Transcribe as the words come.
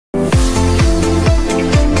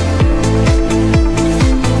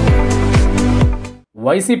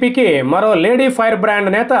వైసీపీకి మరో lady fire brand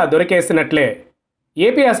నేత దొరికేసినట్లే.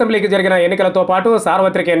 ఏపీ అసెంబ్లీకి జరిగిన ఎన్నికలతో పాటు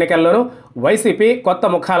సార్వత్రిక ఎన్నికల్లోనూ వైసీపీ కొత్త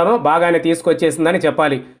ముఖాలను బాగానే తీసుకొచ్చేసిందని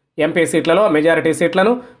చెప్పాలి. ఎంపీ సీట్లలో మెజారిటీ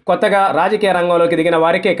సీట్లను కొత్తగా రాజకీయ రంగంలోకి దిగిన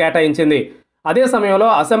వారికే కేటాయించింది. అదే సమయంలో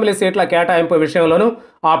అసెంబ్లీ సీట్ల కేటాయింపు విషయంలోనూ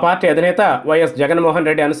ఆ పార్టీ అధినేత వైఎస్ జగన్మోహన్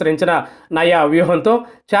రెడ్డి అనుసరించిన నయా వ్యూహంతో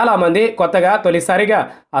చాలామంది కొత్తగా తొలిసారిగా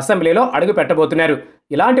అసెంబ్లీలో అడుగు పెట్టబోతున్నారు.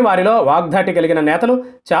 ఇలాంటి వారిలో వాగ్దాటి కలిగిన నేతలు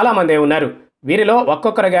చాలామందే ఉన్నారు. వీరిలో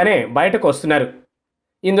ఒక్కొక్కరుగానే బయటకు వస్తున్నారు.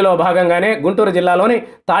 ఇందులో భాగంగానే గుంటూరు జిల్లాలోని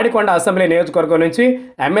తాడికొండ అసెంబ్లీ నియోజకవర్గం నుంచి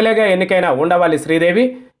ఎమ్మెల్యేగా ఎన్నికైన ఉండవల్లి శ్రీదేవి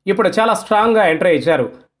ఇప్పుడు చాలా స్ట్రాంగ్గా ఎంట్రీ ఇచ్చారు.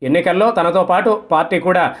 ఎన్నికల్లో తనతో పాటు పార్టీ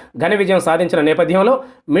కూడా ఘన విజయం సాధించిన నేపథ్యంలో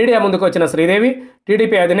మీడియా ముందుకు వచ్చిన శ్రీదేవి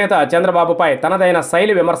టీడీపీ అధినేత చంద్రబాబుపై తనదైన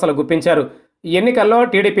శైలి విమర్శలు గుప్పించారు. ఈ ఎన్నికల్లో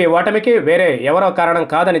టీడీపీ ఓటమికి వేరే ఎవరో కారణం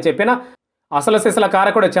కాదని చెప్పినా అసలు సిసల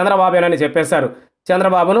కారకుడు చంద్రబాబేనని చెప్పేశారు.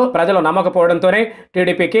 చంద్రబాబును ప్రజలు నమ్మకపోవడంతోనే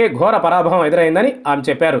టీడీపీకి ఘోర పరాభవం ఎదురైందని ఆమె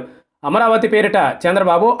చెప్పారు. అమరావతి పేరిట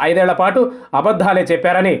చంద్రబాబు 5 ఏళ్ల పాటు అబద్ధాలే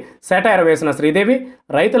చెప్పారని సెటైర్ వేసిన శ్రీదేవి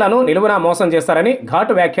రైతులను నిలువునా మోసం చేశారని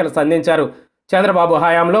ఘాటు వ్యాఖ్యలు సంధించారు. చంద్రబాబు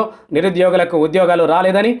హయాంలో నిరుద్యోగులకు ఉద్యోగాలు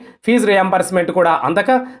రాలేదని, ఫీజు రియంబర్స్మెంట్ కూడా అందక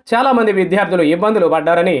చాలామంది విద్యార్థులు ఇబ్బందులు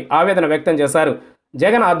పడ్డారని ఆవేదన వ్యక్తం చేశారు.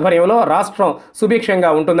 జగన్ ఆధ్వర్యంలో రాష్ట్రం సుభిక్షంగా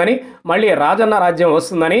ఉంటుందని, మళ్లీ రాజన్న రాజ్యం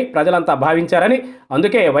వస్తుందని ప్రజలంతా భావించారని,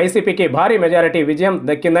 అందుకే వైసీపీకి భారీ మెజారిటీ విజయం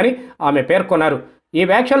దక్కిందని ఆమె పేర్కొన్నారు. ఈ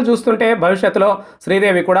వ్యాఖ్యలు చూస్తుంటే భవిష్యత్తులో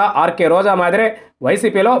శ్రీదేవి కూడా ఆర్కే రోజా మాదిరే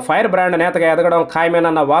వైసీపీలో ఫైర్ బ్రాండ్ నేతగా ఎదగడం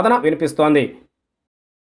ఖాయమేనన్న వాదన వినిపిస్తోంది.